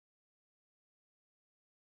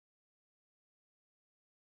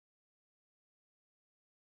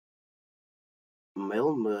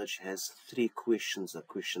Mail Merge has three questions,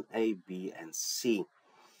 question A, B, and C.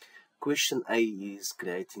 Question A is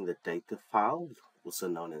creating the data file, also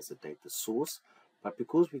known as the data source, but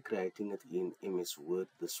because we're creating it in MS Word,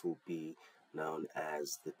 this will be known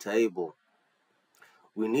as the table.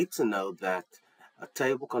 We need to know that a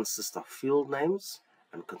table consists of field names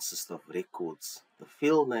and consists of records. The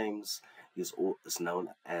field names is known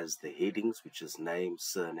as the headings, which is name,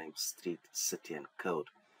 surname, street, city, and code.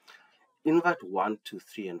 Invite 1, 2,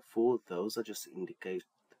 3, and 4, those are just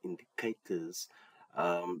indicators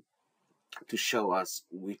to show us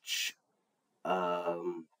which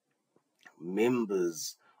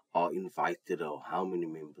members are invited or how many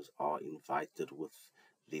members are invited with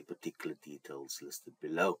the particular details listed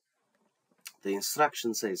below. The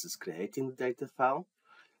instruction says it's creating the data file,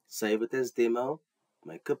 save it as demo,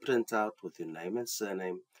 make a printout with your name and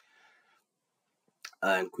surname,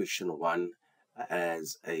 and question 1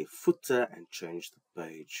 as a footer, and change the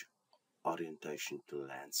page orientation to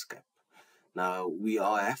landscape. Now we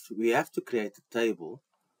have to create a table,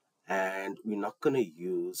 and we're not going to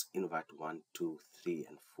use invite 1, 2, 3,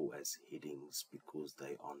 and 4 as headings because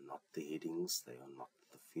they are not the headings, they are not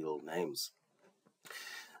the field names.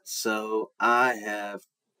 So I have,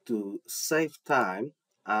 to save time,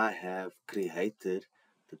 I have created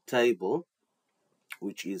the table,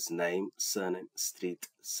 which is name, surname, street,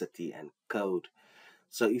 city, and code.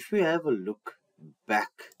 So if we have a look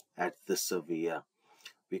back at this over here,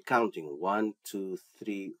 we're counting 1, 2,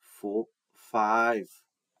 3, 4, 5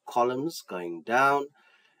 columns going down,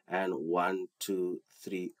 and 1, 2,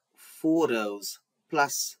 3, 4 rows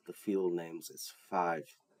plus the field names is 5.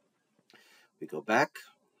 We go back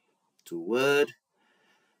to Word.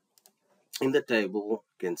 In the table,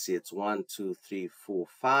 you can see it's 1, 2, 3, 4,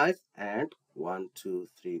 5, and 1, 2,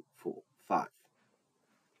 3, 4, 5.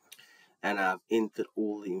 And I've entered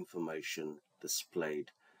all the information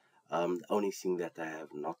displayed. The only thing that I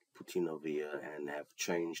have not put in over here and have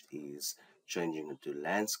changed is changing it to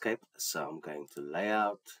landscape. So I'm going to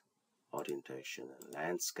layout, orientation, and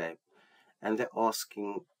landscape. And they're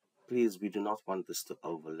asking, please, we do not want this to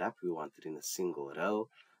overlap. We want it in a single row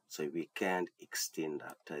so we can extend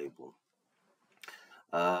our table.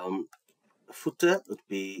 Footer would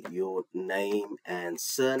be your name and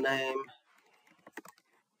surname,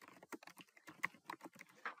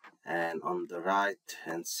 and on the right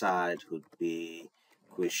hand side would be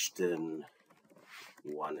question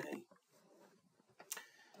 1A.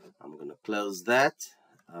 I'm going to close that.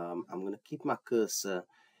 I'm going to keep my cursor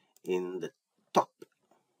in the top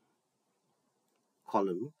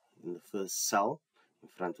column in the first cell in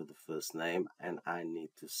front of the first name, and I need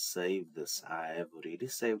to save this. I have already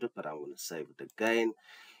saved it, but I'm going to save it again.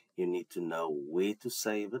 You need to know where to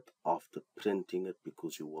save it after printing it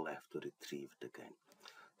because you will have to retrieve it again.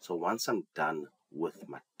 So once I'm done with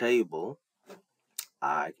my table,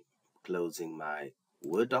 I'm closing my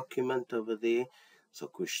Word document over there. So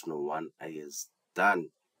question 1A is done.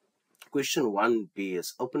 Question 1B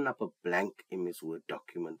is open up a blank MS Word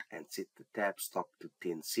document and set the tab stop to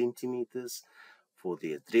 10 centimeters. For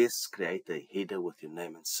the address, create a header with your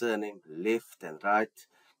name and surname, left and right.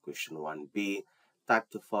 Question 1B, type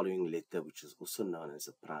the following letter, which is also known as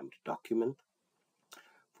a primary document.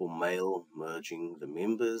 For mail, merging the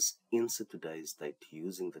members, insert today's date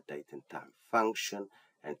using the date and time function,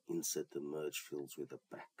 and insert the merge fields where the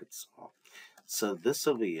brackets are. So this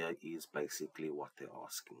over here is basically what they're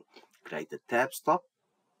asking. Create a tab stop,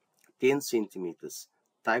 10 centimeters,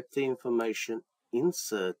 type the information,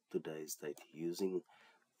 insert today's date using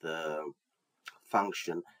the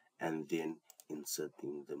function, and then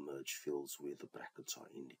inserting the merge fields where the brackets are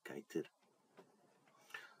indicated.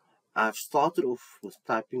 I've started off with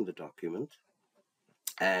typing the document,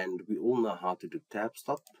 and we all know how to do tab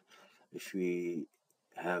stop. If we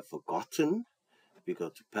have forgotten, we go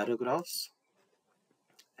to paragraphs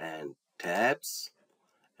and tabs,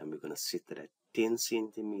 and we're going to set it at 10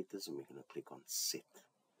 centimeters, and we're going to click on set.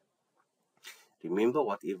 Remember,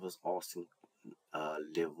 whatever's asked in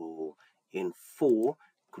level N4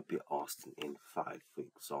 could be asked in N5. For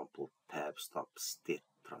example, tab, stop, step,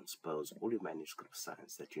 transpose, all your manuscript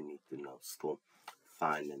signs that you need to know still,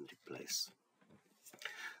 find and replace.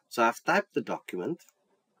 So I've typed the document,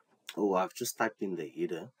 or I've just typed in the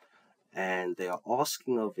header, and they are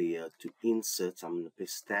asking over here to insert. So I'm going to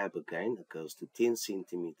press tab again. It goes to 10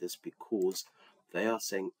 centimeters because they are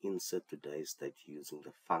saying insert today's date using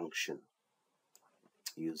the function.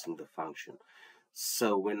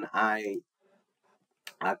 So when I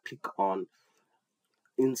click on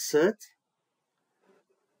insert,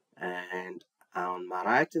 and on my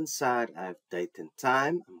right hand side I have date and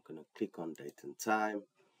time. I'm going to click on date and time,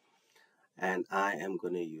 and I am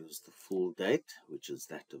going to use the full date, which is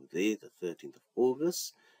that of there, the 13th of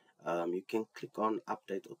August. You can click on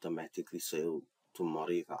update automatically, so tomorrow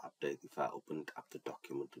if I open up the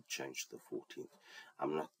document to change the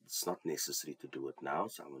 14th. It's not necessary to do it now,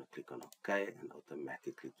 so I'm going to click on OK, and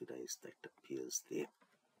automatically today's date appears there.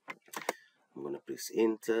 I'm going to press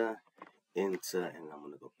enter, and I'm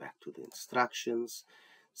going to go back to the instructions.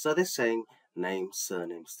 So they're saying name,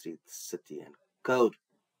 surname, street, city, and code.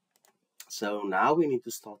 So now we need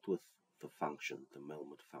to start with the function, the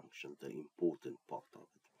mailmode function, the important part of it.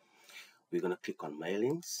 We're going to click on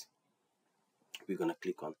mailings. We're going to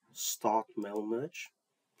click on start mail merge.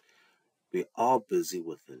 We are busy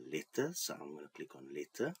with the letter, so I'm going to click on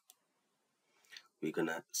letter. We're going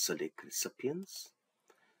to select recipients.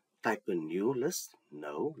 Type a new list.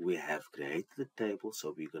 No, we have created the table,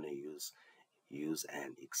 so we're going to use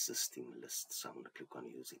an existing list. So I'm going to click on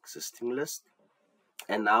use existing list.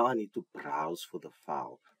 And now I need to browse for the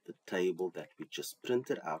file, the table that we just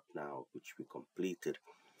printed out now, which we completed.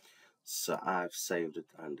 So I've saved it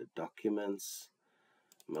under documents,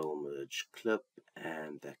 mail merge clip,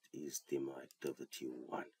 and that is demo activity 1.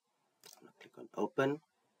 I'm going to click on open.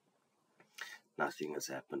 Nothing has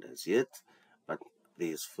happened as yet, but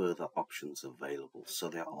there's further options available. So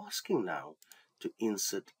they're asking now to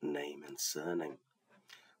insert name and surname.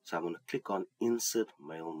 So I'm going to click on insert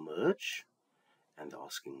mail merge, and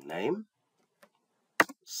asking name,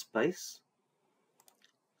 space,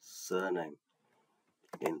 surname,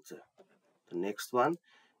 enter. The next one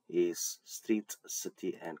is street,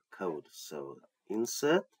 city, and code. So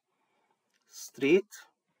insert street,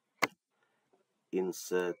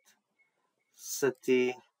 insert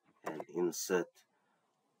city, and insert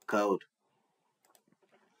code.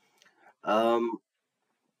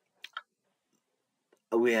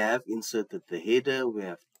 We have inserted the header, we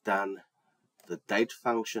have done the date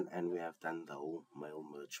function, and we have done the whole mail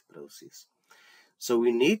merge process. So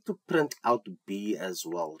we need to print out B as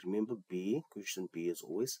well. Remember B, question B is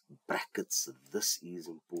always brackets. This is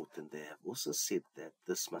important. They have also said that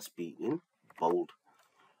this must be in bold.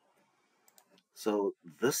 So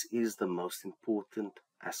this is the most important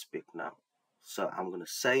aspect now. So I'm going to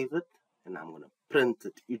save it and I'm going to print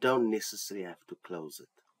it. You don't necessarily have to close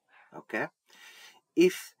it. Okay?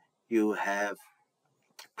 If you have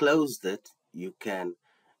closed it, you can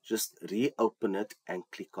just reopen it and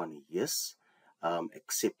click on yes.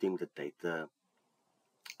 Accepting the data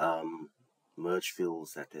merge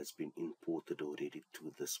fields that has been imported already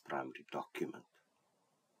to this primary document.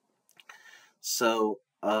 So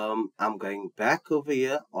I'm going back over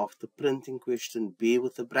here after printing question B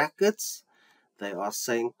with the brackets. They are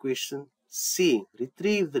saying question C,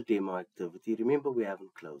 retrieve the demo activity. Remember, we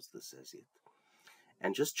haven't closed this as yet.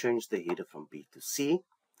 And just change the header from B to C.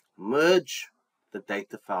 Merge the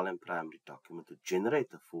data file and primary document to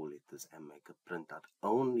generate the 4 letters and make a printout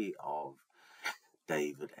only of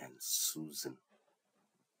David and Susan.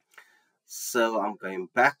 So I'm going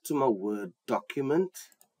back to my Word document,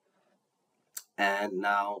 and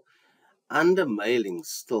now under mailing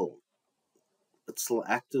it's still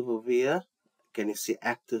active over here. Can you see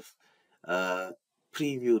active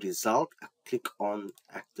preview result? I click on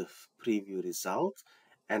active preview result,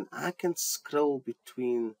 and I can scroll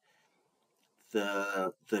between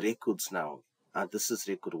the records now. This is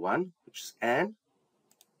record 1, which is Anne.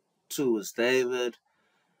 2 is David.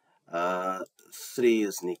 3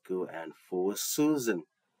 is Nico, and 4 is Susan.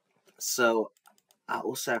 So I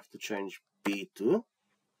also have to change B to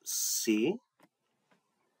C.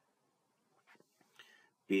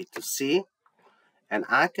 B to C. And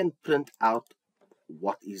I can print out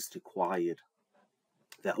what is required.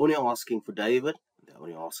 They're only asking for David. They're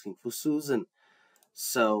only asking for Susan.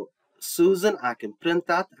 So Susan I can print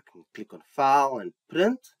out. I can click on File and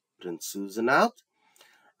Print. Print Susan out.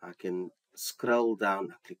 I can scroll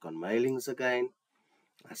down. I click on Mailings again.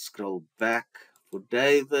 I scroll back for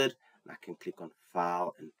David. And I can click on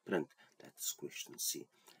File and Print. That's question C.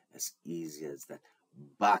 As easy as that.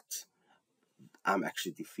 But I'm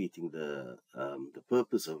actually defeating the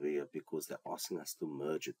purpose over here because they're asking us to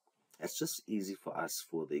merge it. It's just easy for us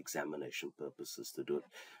for the examination purposes to do it.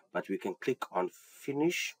 But we can click on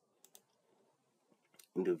Finish,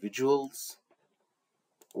 Individuals,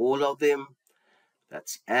 all of them.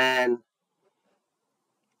 That's Anne.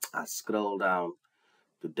 I scroll down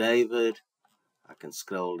to David. I can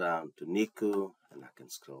scroll down to Nico, and I can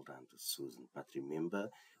scroll down to Susan. But remember,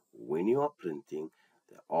 when you are printing,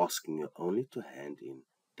 they're asking you only to hand in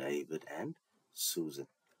David and Susan.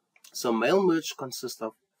 So mail merge consists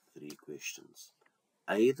of 3 questions.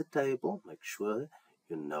 A, the table. Make sure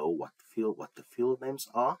you know what the field names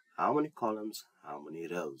are, how many columns, how many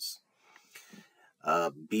rows.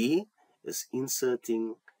 B is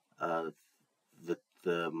inserting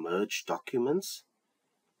the merged documents,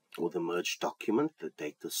 or the merged document, the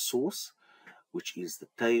data source, which is the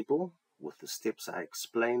table with the steps I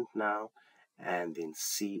explained now, and then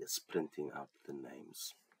C is printing out the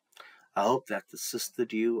names. I hope that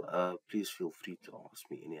assisted you. Please feel free to ask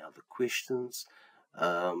me any other questions.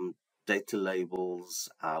 Data labels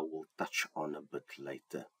I will touch on a bit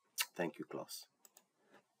later. Thank you, class.